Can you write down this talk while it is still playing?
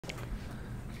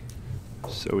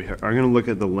So we are going to look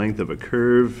at the length of a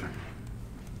curve.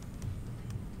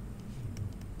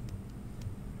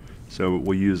 So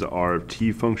we'll use the R of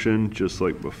t function just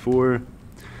like before,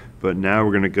 but now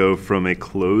we're going to go from a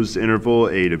closed interval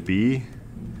a to b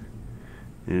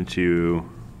into,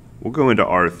 we'll go into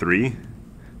R3,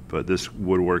 but this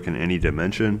would work in any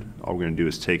dimension. All we're going to do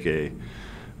is take a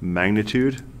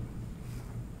magnitude.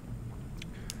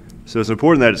 So it's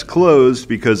important that it's closed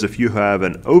because if you have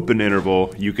an open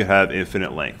interval, you could have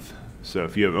infinite length. So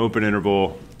if you have an open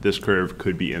interval, this curve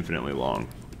could be infinitely long.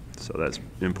 So that's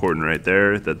important right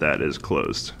there, that that is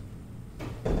closed.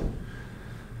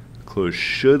 Closed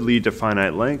should lead to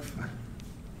finite length.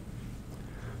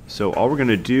 So all we're going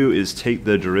to do is take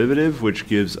the derivative, which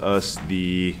gives us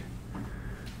the,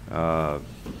 so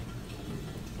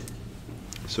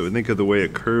we think of the way a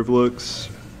curve looks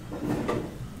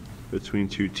between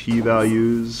two t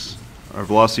values. Our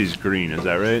velocity is green, is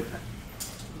that right?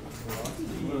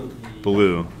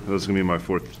 Blue. That was going to be my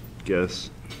fourth guess.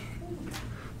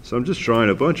 So I'm just drawing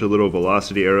a bunch of little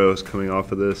velocity arrows coming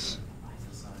off of this.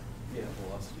 Yeah,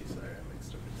 velocity, sorry, I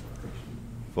mixed up acceleration.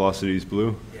 Velocity is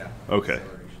blue? Yeah. Okay.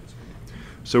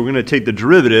 So we're going to take the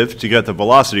derivative to get the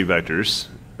velocity vectors,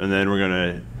 and then we're going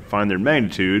to find their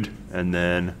magnitude, and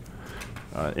then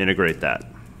integrate that.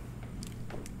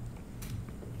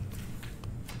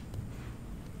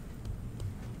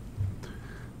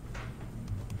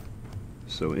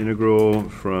 So integral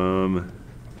from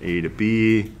a to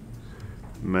b,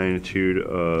 magnitude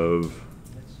of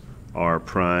r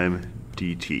prime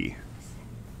dt.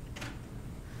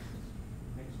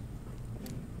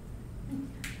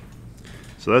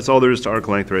 So that's all there is to arc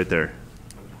length right there.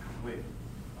 Wait.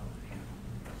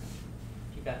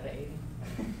 You got the 80?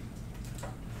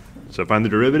 So find the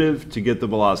derivative to get the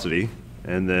velocity,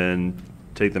 and then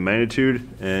take the magnitude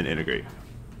and integrate.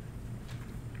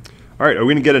 All right, are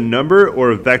we going to get a number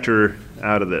or a vector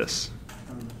out of this?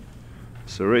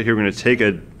 So right here, we're going to take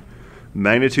a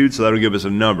magnitude, so that'll give us a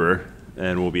number,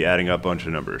 and we'll be adding up a bunch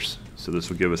of numbers. So this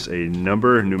will give us a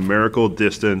number, numerical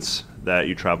distance that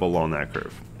you travel along that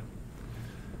curve.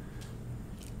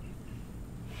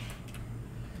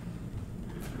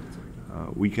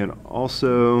 We can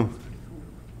also...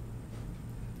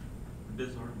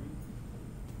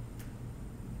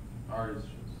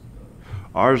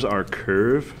 R is our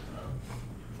curve.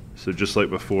 So just like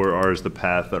before, R is the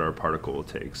path that our particle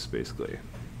takes, basically.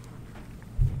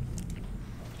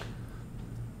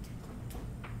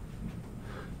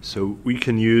 So we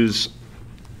can use,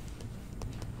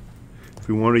 if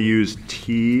we want to use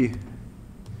t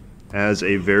as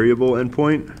a variable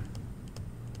endpoint,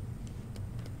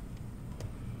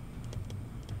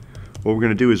 what we're going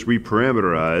to do is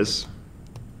reparameterize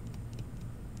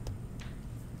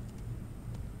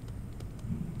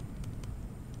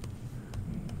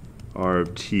R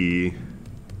of t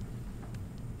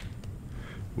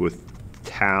with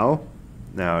tau.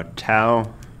 Now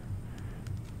tau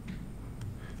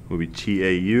will be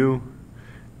tau.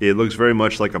 It looks very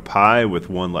much like a pie with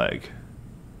one leg.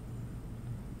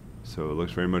 So it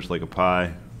looks very much like a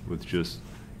pie with just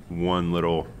one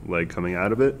little leg coming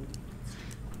out of it.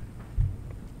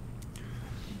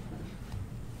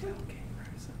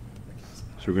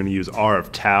 So we're going to use R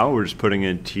of tau. We're just putting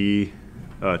in t,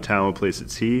 tau in place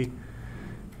of t.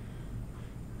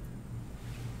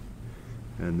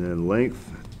 And then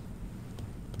length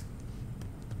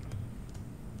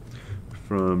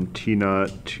from t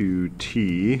naught to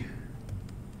t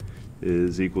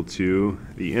is equal to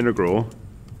the integral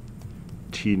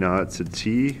t naught to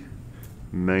t,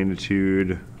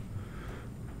 magnitude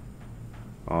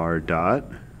r dot.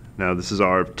 Now this is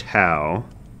R of tau,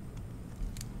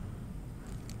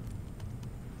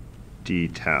 d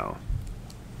tau.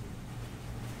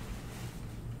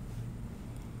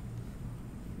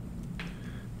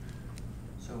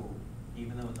 So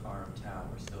even though it's R of tau,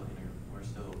 we're still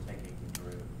taking the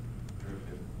derivative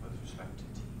with respect to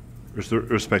t.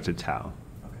 With respect to tau.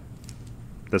 Okay.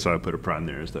 That's why I put a prime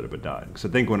there instead of a dot. Because I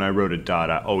think when I wrote a dot,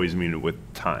 I always mean it with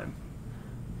time.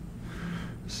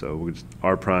 So we'll just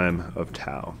R prime of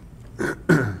tau.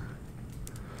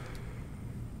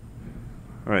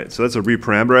 All right, so that's a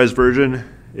reparameterized version.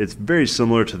 It's very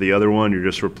similar to the other one. You're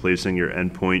just replacing your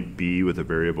endpoint b with a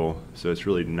variable. So it's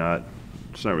really not,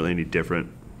 it's not really any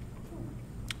different.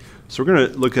 So we're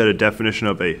going to look at a definition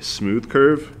of a smooth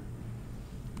curve.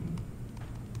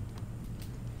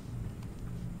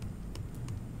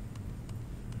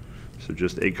 So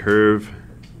just a curve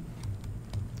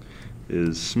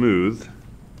is smooth.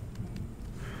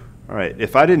 All right,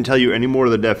 if I didn't tell you any more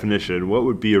of the definition, what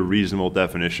would be a reasonable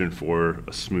definition for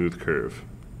a smooth curve?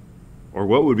 Or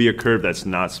what would be a curve that's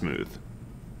not smooth?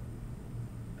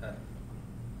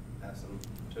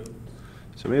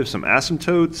 So we have some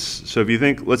asymptotes. So if you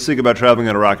think, let's think about traveling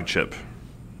on a rocket ship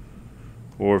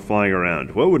or flying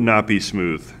around. What would not be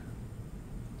smooth?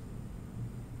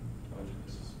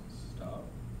 Stop.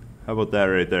 How about that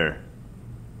right there?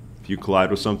 If you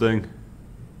collide with something.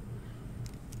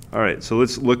 All right, so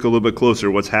let's look a little bit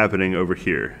closer what's happening over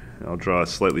here. I'll draw a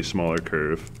slightly smaller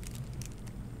curve.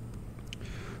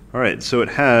 All right, so it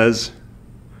has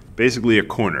basically a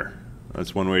corner.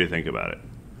 That's one way to think about it.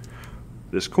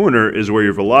 This corner is where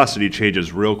your velocity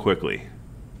changes real quickly.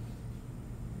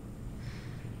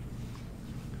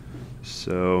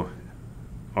 So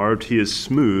R of t is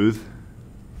smooth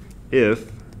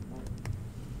if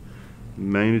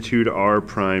magnitude r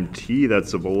prime t,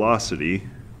 that's the velocity,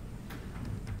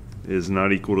 is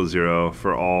not equal to 0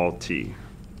 for all t.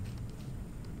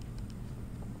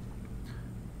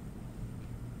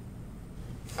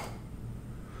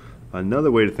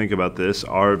 Another way to think about this,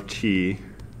 r of t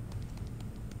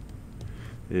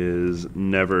is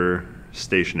never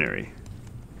stationary.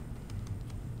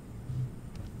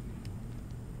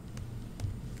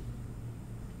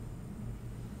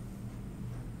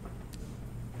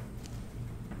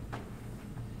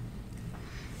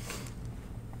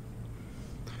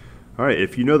 All right,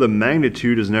 if you know the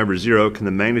magnitude is never 0, can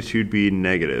the magnitude be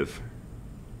negative?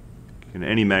 Can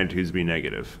any magnitudes be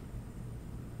negative?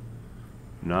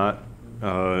 Not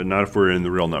if we're in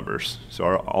the real numbers.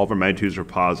 So all of our magnitudes are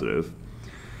positive.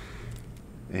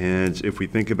 And if we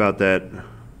think about that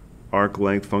arc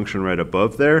length function right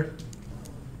above there,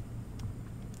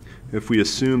 if we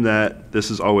assume that this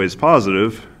is always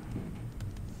positive,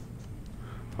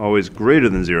 always greater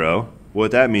than 0,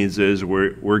 what that means is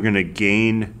we're going to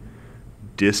gain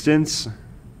distance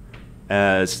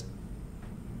as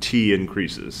t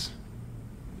increases.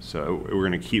 So we're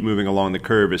going to keep moving along the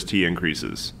curve as t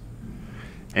increases.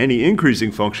 Any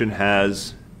increasing function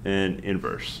has an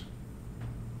inverse.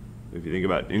 If you think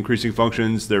about increasing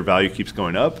functions, their value keeps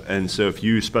going up, and so if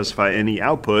you specify any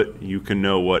output, you can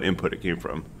know what input it came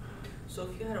from. So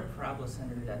if you had a parabola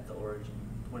centered at the origin,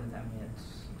 wouldn't that mean it's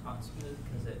not smooth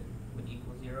because it would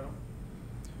equal 0?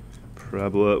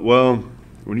 Parabola, well,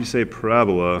 when you say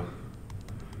parabola,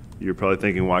 you're probably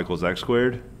thinking y equals x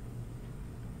squared.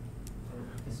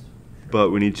 But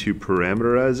we need to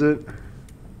parameterize it.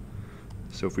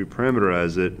 So if we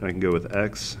parameterize it, I can go with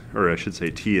x, or I should say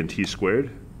t and t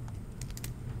squared.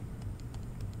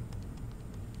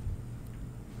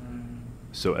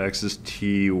 So x is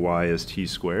t, y is t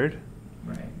squared.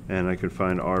 Right. And I can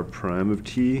find r prime of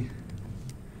t,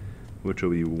 which will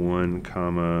be 1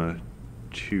 comma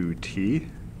 2t.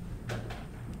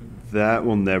 That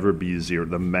will never be 0.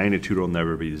 The magnitude will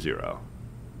never be 0.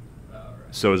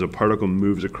 So as a particle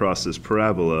moves across this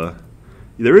parabola,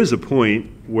 there is a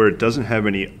point where it doesn't have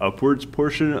any upwards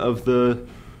portion of the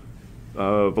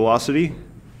velocity,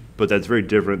 but that's very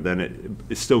different than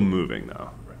it's still moving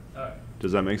though. Right.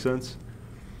 Does that make sense?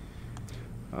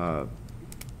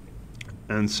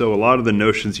 And so a lot of the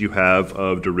notions you have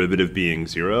of derivative being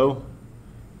 0,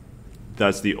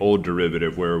 that's the old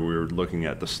derivative where we were looking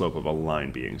at the slope of a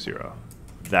line being 0.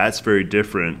 That's very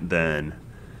different than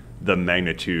the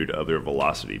magnitude of their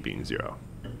velocity being 0.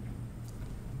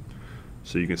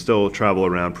 So you can still travel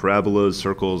around parabolas,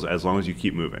 circles, as long as you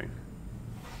keep moving.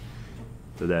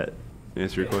 Did that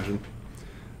answer your question?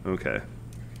 Okay.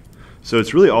 So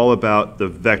it's really all about the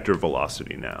vector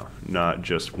velocity now, not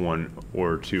just 1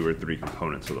 or 2 or 3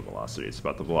 components of the velocity. It's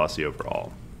about the velocity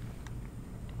overall.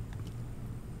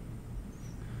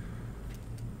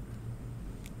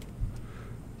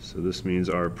 So this means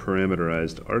our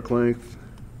parameterized arc length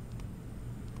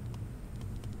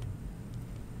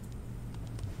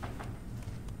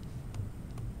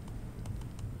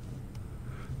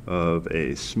of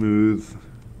a smooth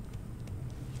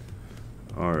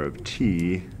r of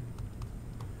t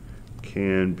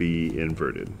can be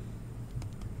inverted.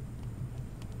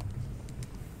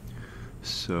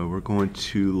 So we're going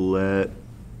to let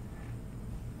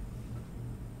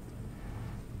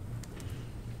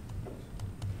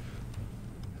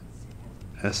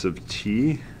s of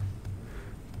t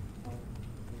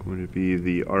going to be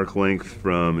the arc length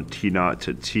from t naught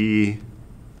to t.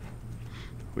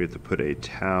 We have to put a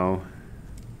tau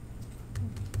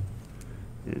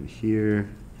in here.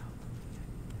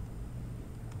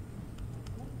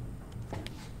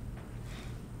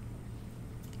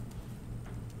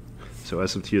 So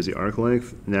s of t is the arc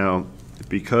length. Now,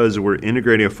 because we're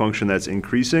integrating a function that's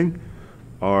increasing,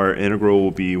 our integral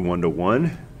will be 1 to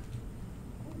 1.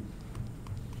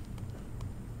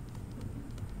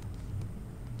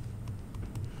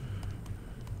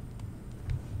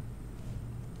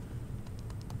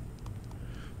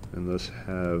 And thus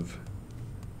have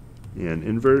and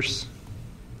inverse.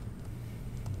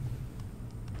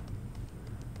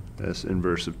 S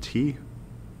inverse of t.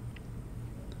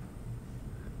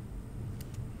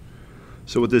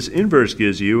 So what this inverse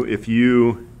gives you, if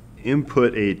you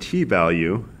input a t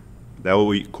value, that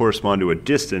will correspond to a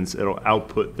distance. It'll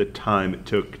output the time it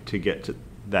took to get to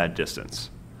that distance.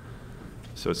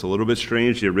 So it's a little bit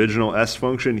strange. The original s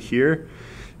function here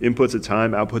inputs a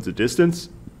time, outputs a distance.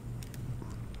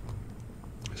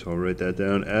 So I'll write that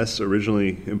down. S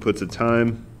originally inputs a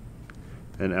time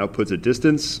and outputs a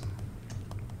distance.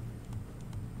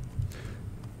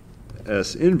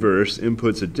 S inverse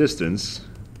inputs a distance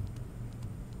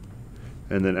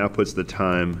and then outputs the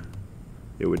time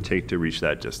it would take to reach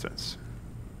that distance.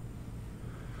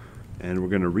 And we're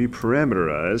going to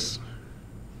reparameterize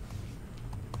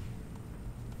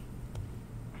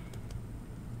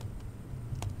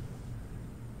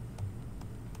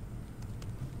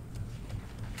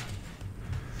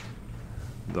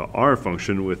the r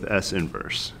function with s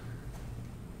inverse.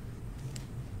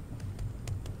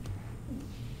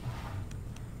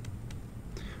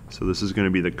 So this is going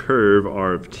to be the curve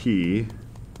r of t,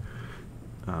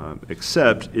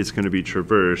 except it's going to be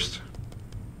traversed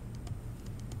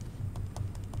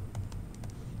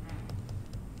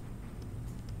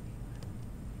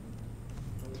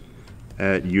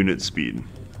at unit speed.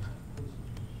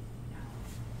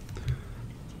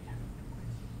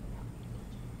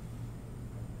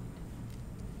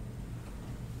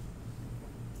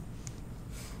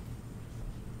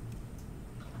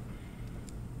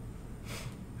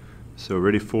 So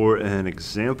ready for an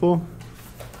example?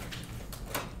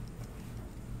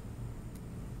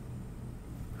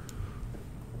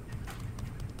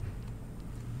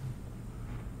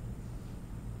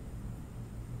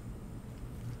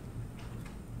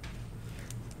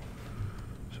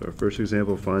 So our first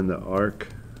example, find the arc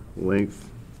length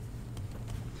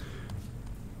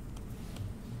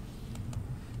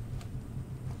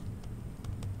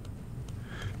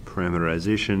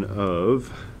parameterization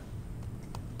of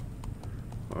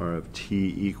r of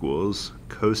t equals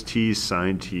cos t,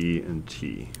 sine t, and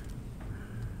t.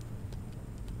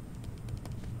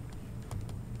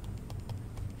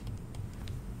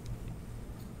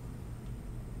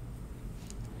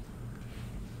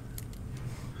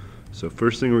 So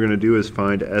first thing we're going to do is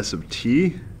find s of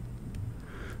t,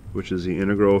 which is the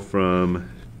integral from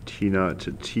t naught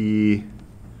to t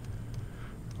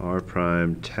r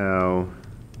prime tau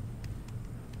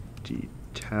d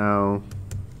tau.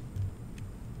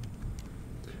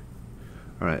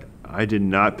 All right, I did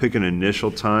not pick an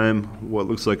initial time. What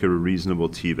looks like a reasonable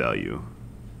t value?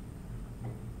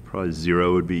 Probably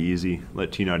 0 would be easy.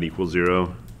 Let t naught equal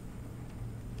 0.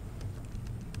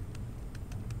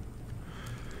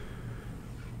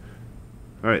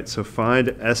 All right, so find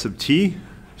s of t.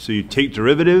 So you take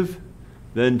derivative,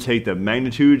 then take the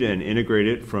magnitude and integrate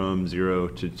it from 0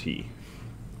 to t.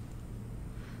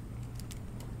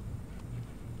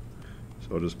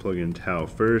 So I'll just plug in tau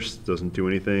first. Doesn't do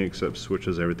anything except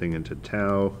switches everything into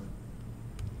tau.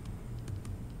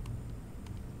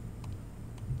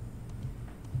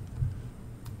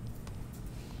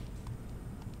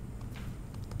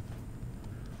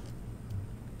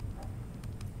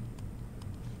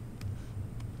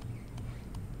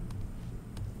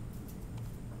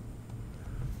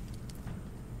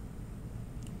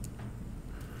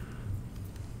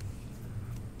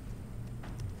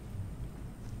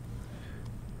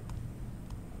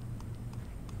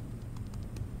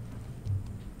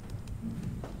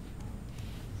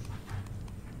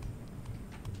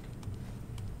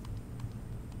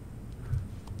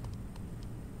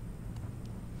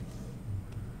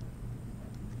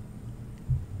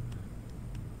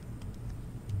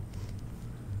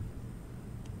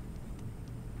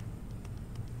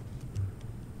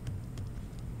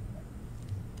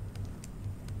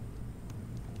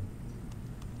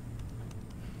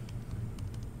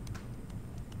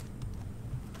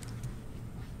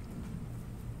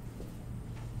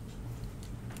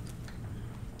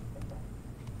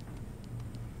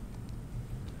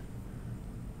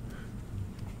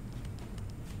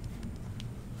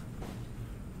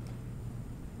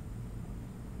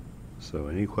 So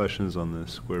any questions on the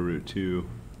square root 2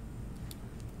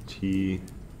 t?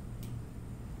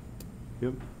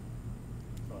 Yep.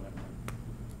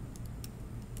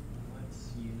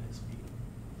 What's unit speed?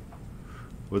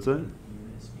 What's that? Unit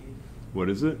speed? What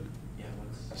is it? Yeah,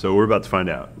 what's... So we're about to find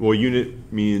out. Well,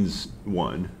 unit means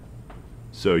 1.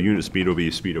 So unit speed will be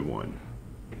speed of 1.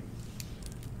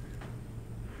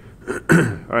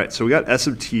 All right, so we got s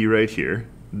of t right here.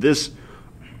 This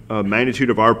magnitude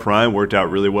of r prime worked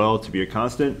out really well to be a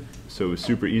constant. So it was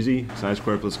super easy. Sine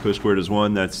squared plus cos squared is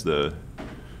 1. That's the,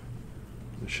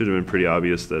 it should have been pretty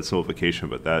obvious, that simplification,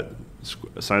 but that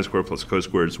sine squared plus cos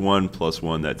squared is 1 plus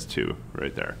 1, that's 2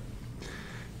 right there.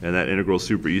 And that integral is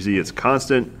super easy. It's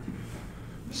constant,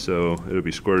 so it'll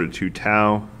be square root of 2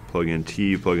 tau. Plug in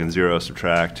t, plug in 0,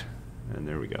 subtract, and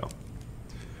there we go.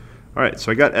 All right,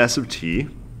 so I got s of t.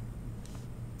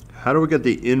 How do we get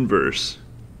the inverse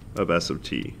of s of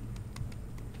t?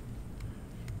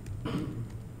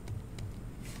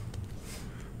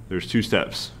 There's 2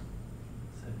 steps.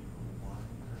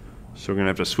 So we're going to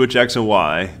have to switch x and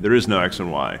y. There is no x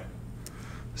and y.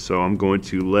 So I'm going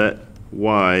to let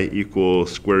y equal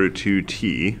square root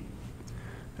 2t,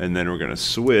 and then we're going to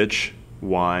switch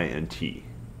y and t.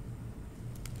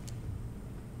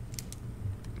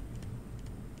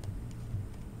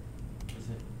 Is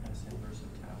it S inverse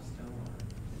of tau still, or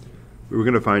is it, We're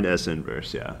going to find s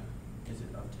inverse, yeah. is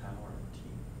it of tau or of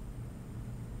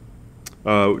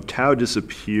t? Tau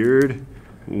disappeared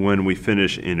when we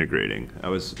finish integrating. That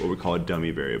was what we call a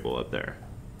dummy variable up there.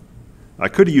 I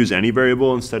could use any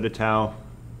variable instead of tau.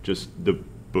 Just the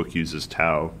book uses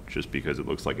tau just because it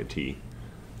looks like a t,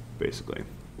 basically.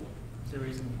 Is there a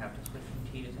reason you have to switch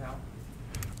from t to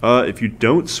tau? If you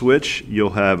don't switch, you'll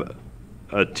have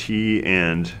a t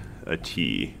and a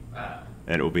t,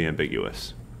 and it will be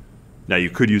ambiguous. Now you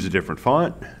could use a different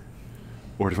font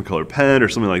or a different color pen or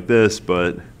something like this,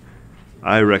 but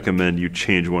I recommend you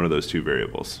change one of those 2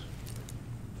 variables.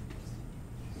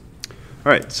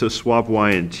 All right, so swap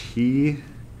y and t.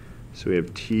 So we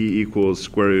have t equals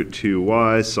square root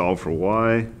 2y, solve for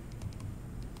y.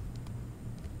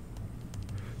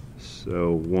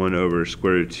 So 1 over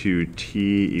square root 2t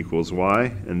equals y,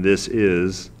 and this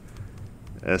is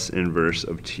s inverse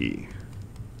of t.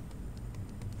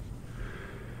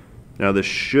 Now this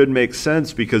should make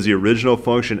sense because the original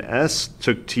function s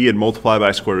took t and multiplied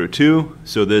by square root 2,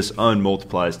 so this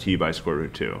unmultiplies t by square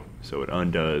root 2. So it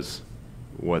undoes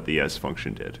what the s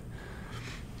function did.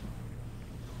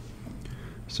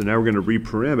 So now we're going to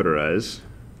reparameterize.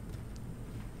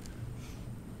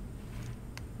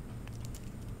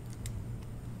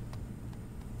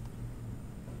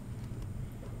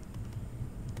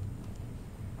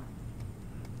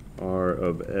 R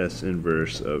of s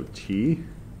inverse of t.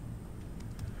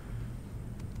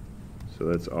 So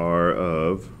that's r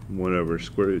of 1 over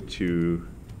square root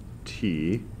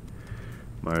 2t.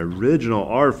 My original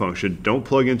r function, don't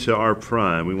plug into r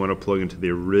prime. We want to plug into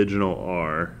the original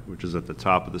r, which is at the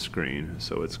top of the screen.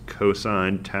 So it's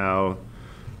cosine tau,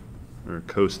 or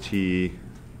cos t,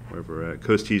 wherever we're at,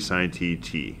 cos t sine t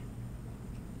t.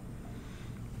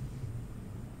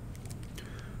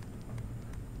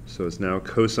 So it's now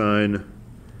cosine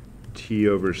t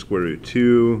over square root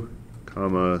 2,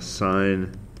 comma,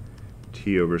 sine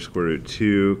t over square root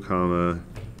 2, comma,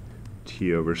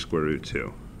 t over square root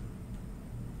 2.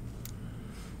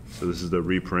 So this is the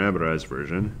reparameterized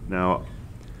version. Now,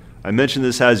 I mentioned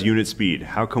this has unit speed.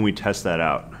 How can we test that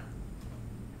out?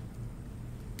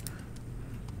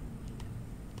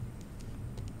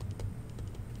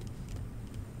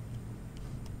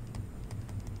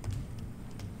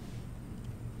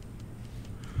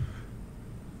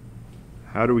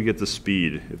 How do we get the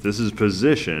speed? If this is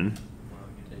position, Well,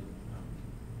 you take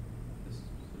this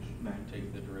position,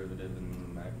 take the derivative and the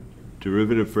magnitude.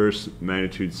 derivative first,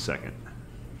 magnitude second.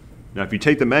 Now if you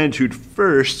take the magnitude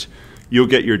first, you'll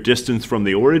get your distance from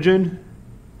the origin,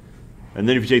 and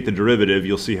then if you take the derivative,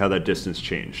 you'll see how that distance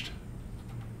changed.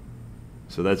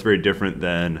 So that's very different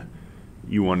than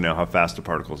you want to know how fast the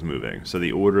particle is moving. So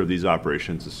the order of these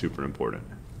operations is super important.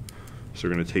 So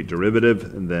we're going to take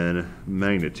derivative and then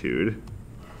magnitude.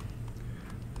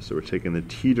 So we're taking the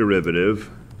t derivative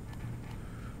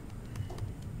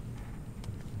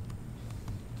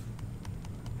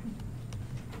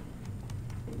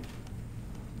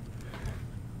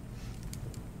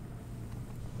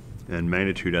and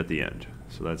magnitude at the end.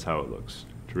 So that's how it looks.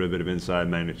 Derivative inside,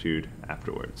 magnitude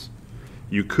afterwards.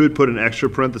 You could put an extra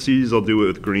parentheses. I'll do it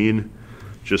with green,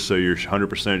 just so you're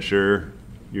 100% sure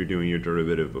you're doing your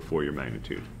derivative before your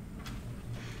magnitude.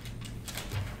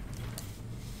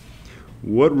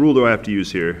 What rule do I have to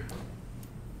use here?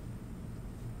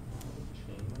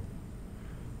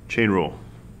 Chain rule.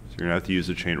 So you're going to have to use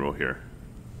the chain rule here.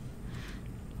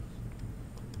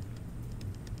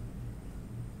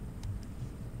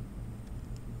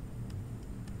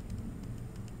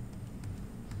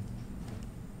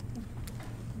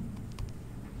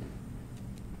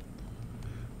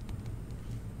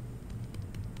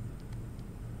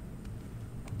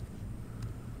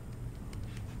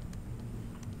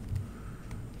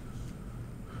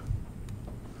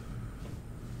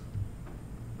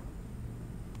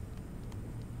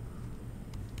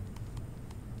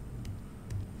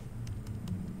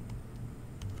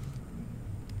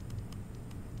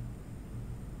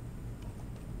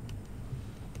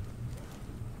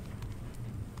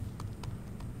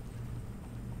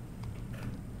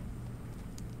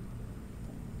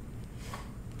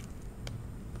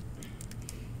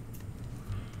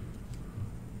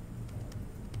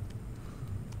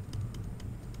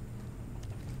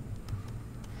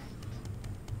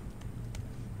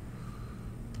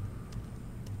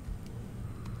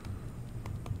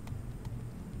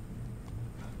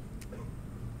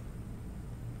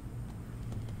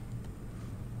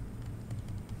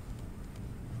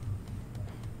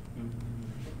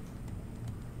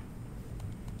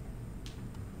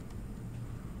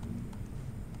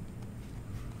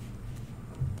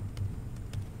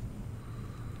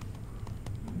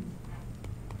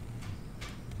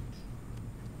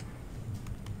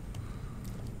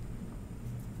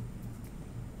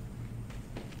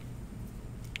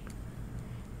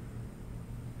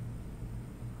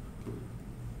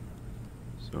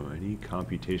 So any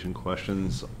computation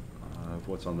questions of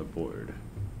what's on the board?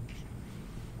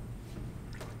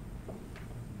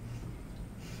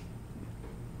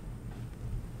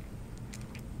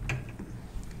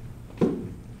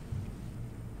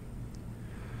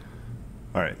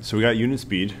 All right, so we got unit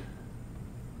speed.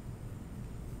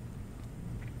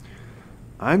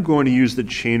 I'm going to use the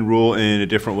chain rule in a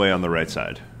different way on the right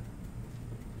side.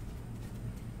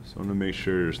 So I'm going to make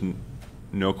sure there's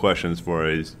no questions before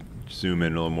I zoom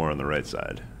in a little more on the right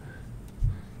side.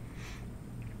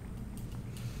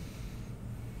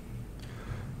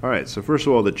 All right, so first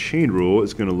of all, the chain rule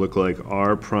is going to look like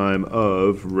r prime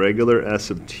of regular s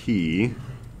of t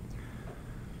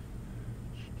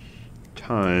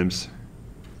times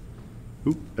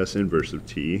s inverse of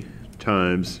t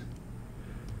times,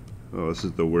 oh, this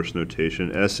is the worst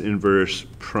notation, s inverse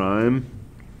prime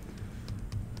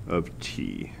of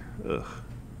t. Ugh.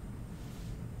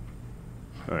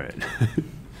 All right.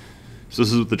 So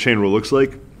this is what the chain rule looks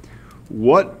like.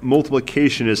 What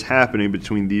multiplication is happening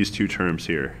between these two terms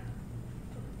here?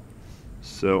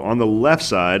 So on the left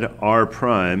side, r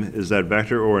prime, is that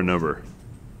vector or a number?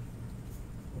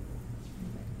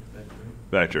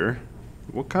 Vector.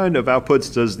 What kind of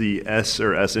outputs does the s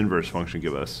or s inverse function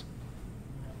give us?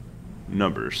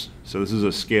 Numbers. So this is a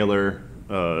scalar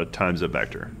times a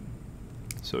vector.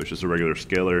 So it's just a regular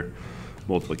scalar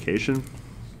multiplication.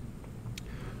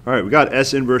 All right, we got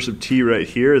s inverse of t right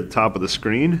here at the top of the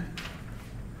screen.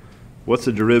 What's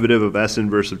the derivative of s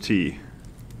inverse of t?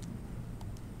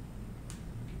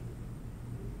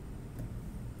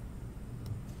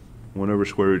 One over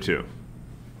square root 2.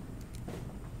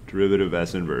 Derivative of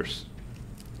s inverse.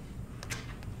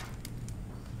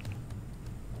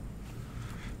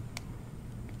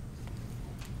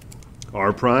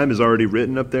 R prime is already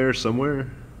written up there somewhere.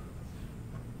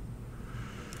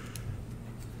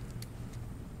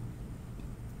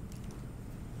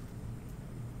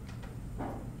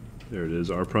 There it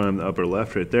is, r prime, the upper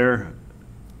left right there.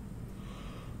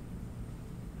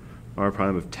 R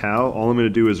prime of tau. All I'm going to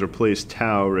do is replace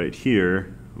tau right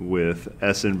here with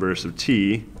s inverse of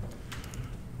t,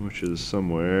 which is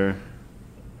somewhere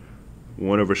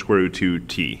 1 over square root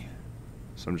 2t.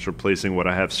 So I'm just replacing what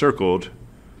I have circled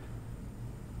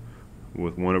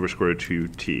with 1 over square root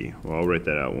 2t. Well, I'll write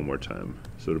that out one more time.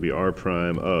 So it'll be r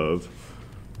prime of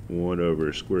 1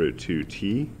 over square root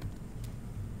 2t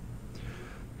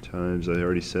times, I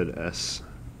already said s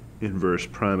inverse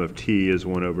prime of t is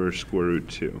 1 over square root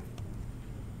 2.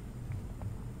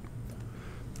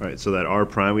 All right, so that r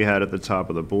prime we had at the top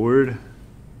of the board.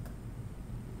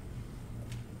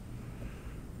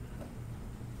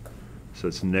 So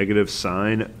it's negative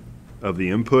sine of the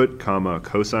input, comma,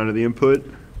 cosine of the input.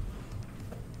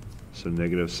 So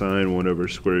negative sine 1 over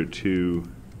square root 2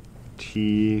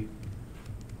 t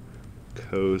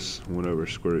cos 1 over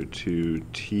square root 2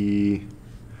 t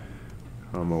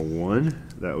comma 1.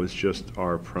 That was just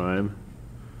r prime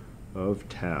of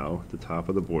tau at the top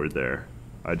of the board there.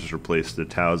 I just replaced the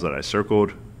taus that I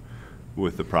circled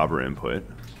with the proper input.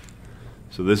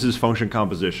 So this is function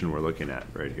composition we're looking at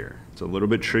right here. It's a little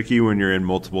bit tricky when you're in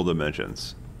multiple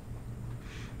dimensions.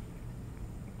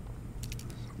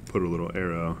 Put a little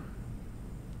arrow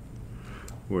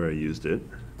where I used it.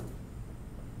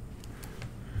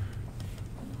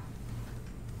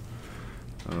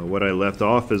 What I left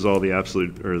off is all the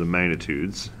absolute, or the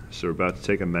magnitudes. So we're about to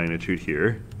take a magnitude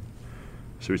here.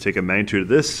 So we take a magnitude of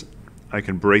this. I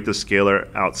can break the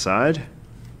scalar outside.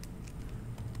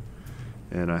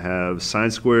 And I have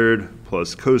sine squared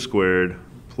plus cos squared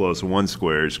plus 1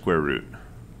 squared square root.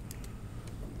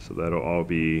 So that'll all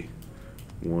be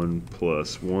 1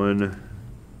 plus 1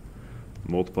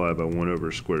 multiplied by 1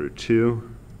 over square root 2.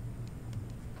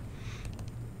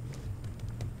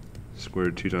 Square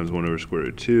root 2 times 1 over square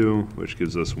root 2, which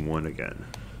gives us 1 again.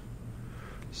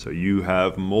 So you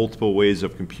have multiple ways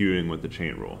of computing with the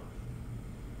chain rule.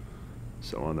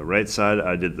 So on the right side,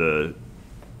 I did the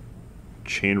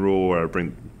chain rule where I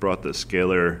brought the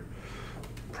scalar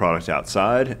product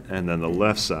outside, and then the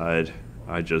left side,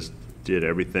 I just did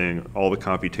everything, all the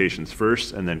computations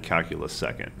first, and then calculus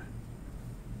second.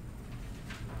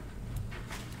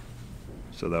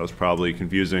 So that was probably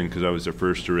confusing because that was the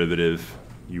first derivative.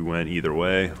 You went either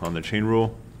way on the chain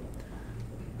rule,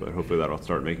 but hopefully that'll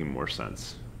start making more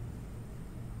sense.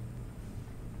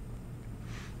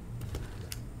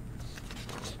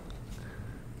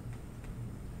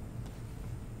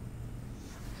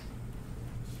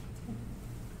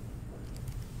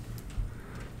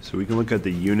 So we can look at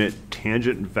the unit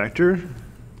tangent vector.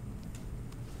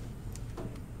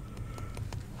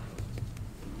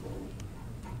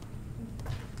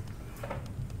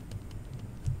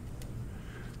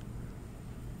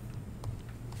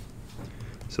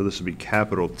 So this will be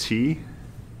capital T,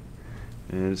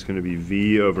 and it's going to be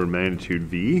V over magnitude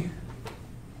V.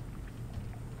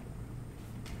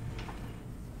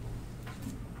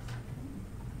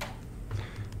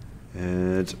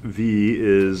 And V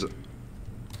is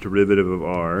derivative of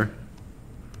R,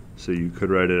 so you could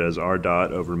write it as R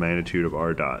dot over magnitude of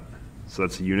R dot. So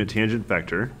that's a unit tangent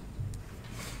vector.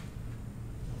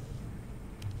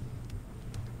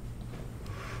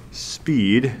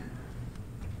 Speed.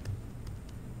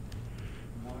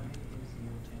 Why is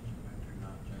unit tangent vector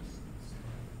not just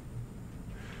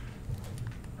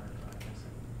or I guess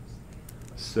it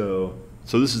was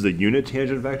So this is a unit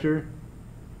tangent vector.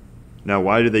 Now,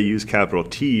 why do they use capital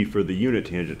T for the unit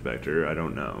tangent vector? I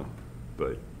don't know,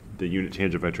 but the unit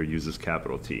tangent vector uses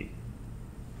capital T.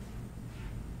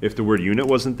 If the word unit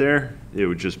wasn't there, it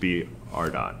would just be R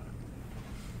dot.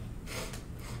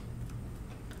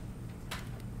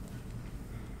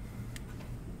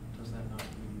 Does that not give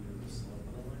you the slope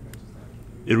of the line, or does that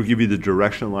give you? It will give you the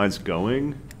direction the line's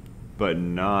going, but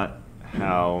not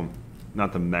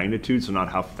the magnitude, so not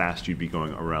how fast you'd be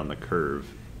going around the curve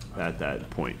at that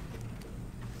point.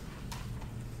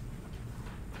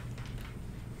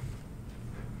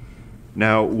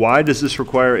 Now, why does this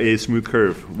require a smooth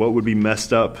curve? What would be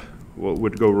messed up? What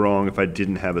would go wrong if I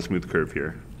didn't have a smooth curve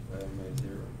here?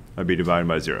 I'd be dividing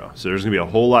by 0. So there's going to be a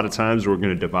whole lot of times where we're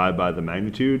going to divide by the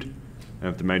magnitude. And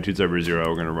if the magnitude's over 0,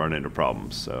 we're going to run into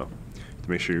problems. So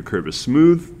to make sure your curve is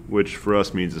smooth, which for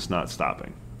us means it's not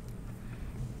stopping.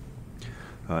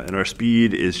 And our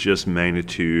speed is just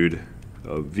magnitude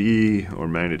of V or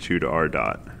magnitude R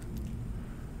dot.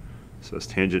 So it's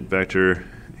tangent vector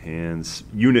and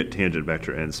unit tangent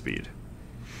vector and speed.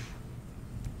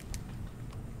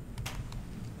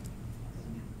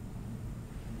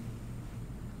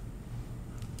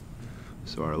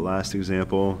 So our last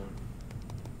example.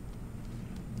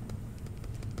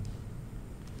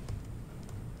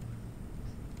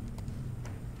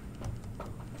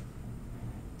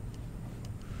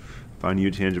 Find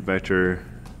unit tangent vector.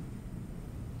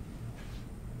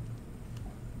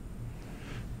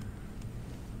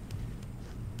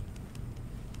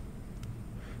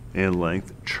 And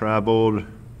length traveled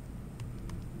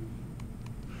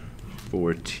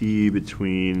for t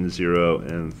between 0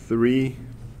 and 3,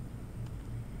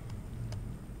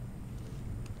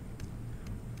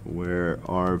 where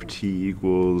r of t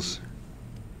equals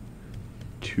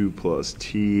 2 plus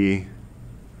t,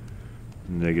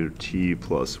 negative t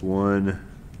plus 1,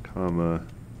 comma,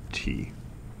 t.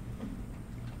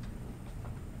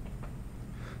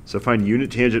 So find unit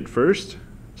tangent first.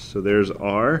 So there's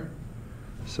r.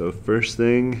 So first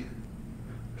thing,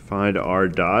 find r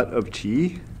dot of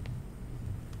t.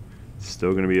 It's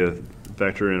still going to be a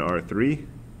vector in R3.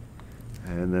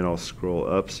 And then I'll scroll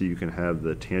up so you can have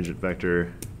the tangent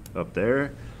vector up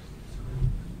there.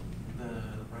 The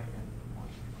right-hand one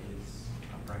is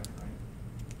a bracket, right?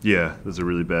 Yeah, that's a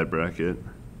really bad bracket.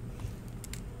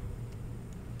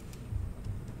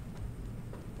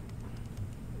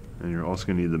 And you're also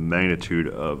going to need the magnitude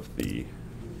of the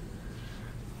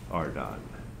r dot.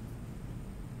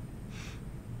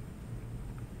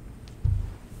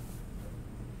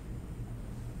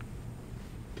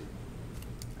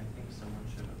 I think someone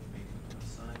should have made the plus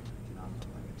sign and not look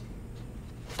like a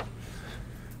T.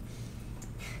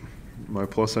 My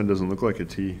plus sign doesn't look like a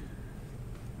T.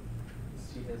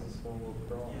 She has a small little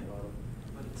curl on the bottom.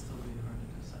 But it's still really hard to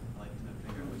decide, like, to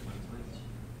figure out which one's which.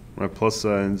 My plus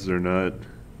signs are not.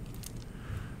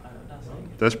 I'm not saying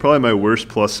it. That's probably my worst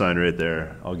plus sign right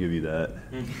there. I'll give you that.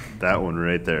 That one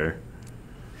right there.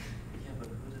 Yeah, but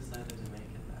who decided to make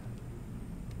it that?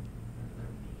 They're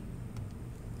mean.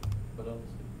 What else?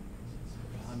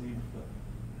 I mean,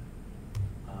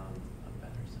 a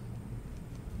better symbol.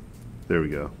 There we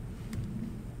go.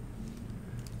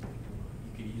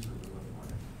 You could use a rule of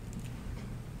order.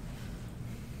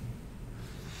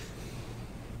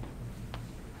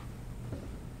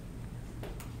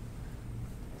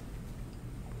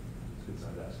 It's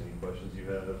not asking any questions you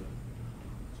have.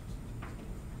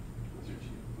 What's your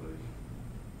chief like?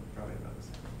 Probably about the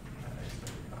same. I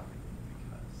started copying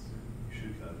because You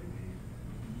should copy me.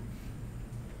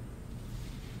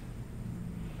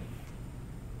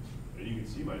 And you can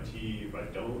see my T, if I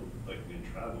don't, like in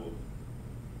travel,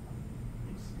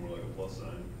 it's more like a plus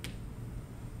sign.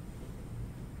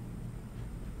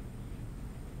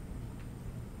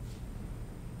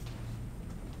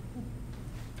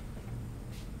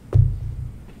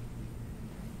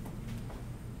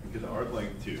 Get the arc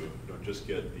length too. Don't just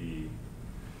get the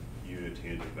unit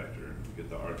tangent vector. Get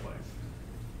the arc length.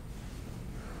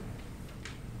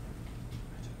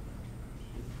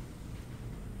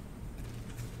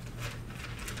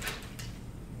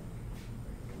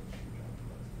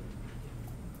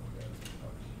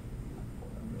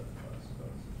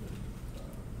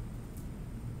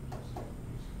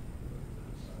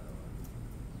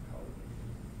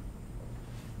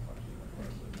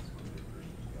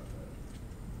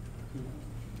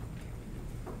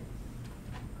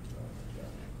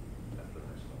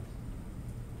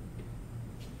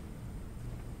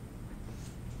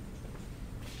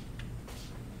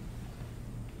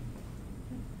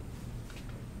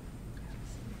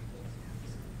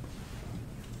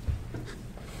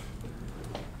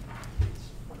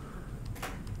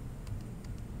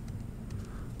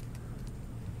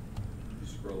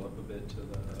 it to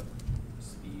the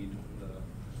speed. Okay.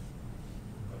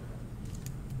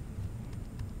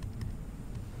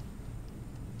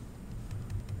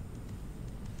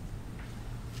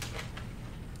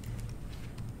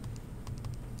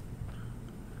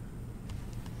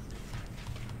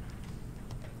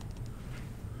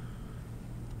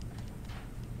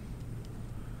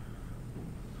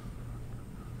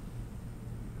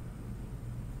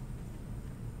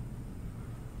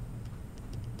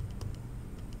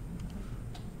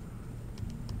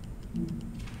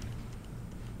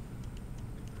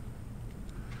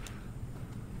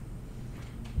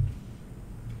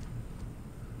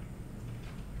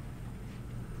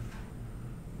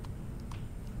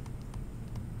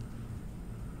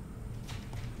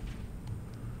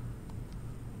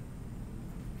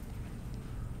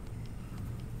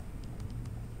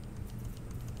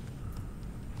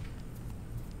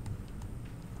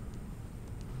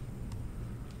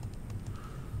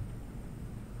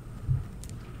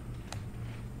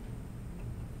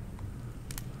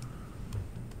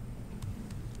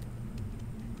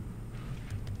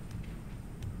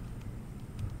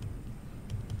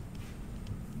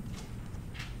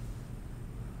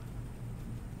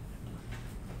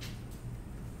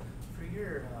 For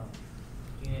your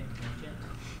unit tangent,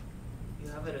 you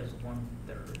have it as 1/3.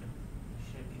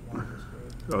 Should it be 1 over square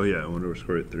root? Oh yeah, 1 over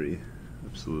square root 3.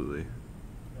 Absolutely.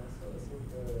 Also, isn't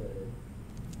the,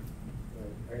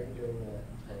 like, are you doing that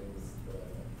times the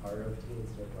r of t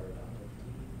instead of r dot of t?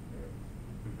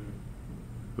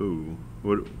 Or? Ooh,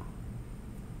 what?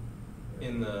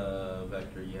 In the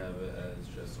vector, you have it as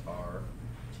just r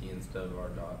t instead of r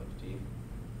dot of t.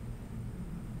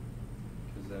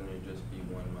 Because then it'd just be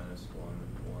 1 minus 1,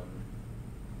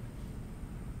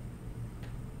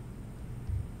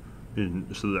 1.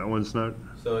 And so that one's not.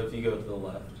 So if you go to the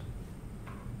left,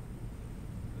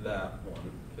 that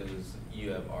one, because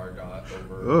you have r dot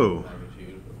over Oh.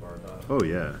 magnitude of r dot. Oh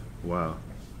yeah. Wow.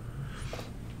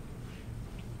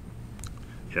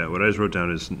 Yeah, what I just wrote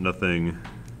down is nothing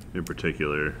in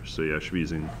particular. So yeah, I should be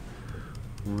using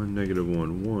 1, negative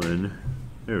 1, 1.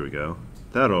 There we go.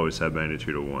 That always had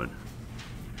magnitude of 1.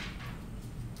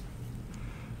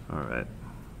 All right.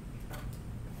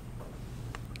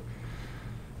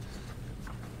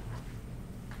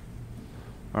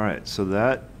 All right, so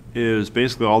that is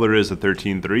basically all there is at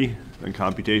 13.3. And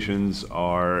computations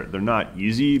they're not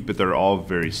easy, but they're all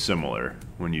very similar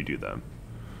when you do them.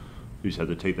 You just have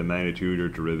to take the magnitude or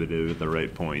derivative at the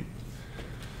right point,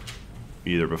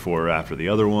 either before or after the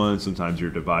other one. Sometimes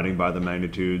you're dividing by the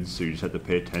magnitudes, so you just have to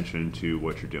pay attention to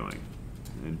what you're doing.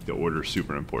 And the order is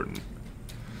super important.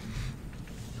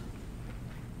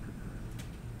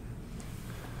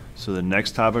 So the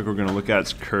next topic we're going to look at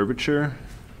is curvature.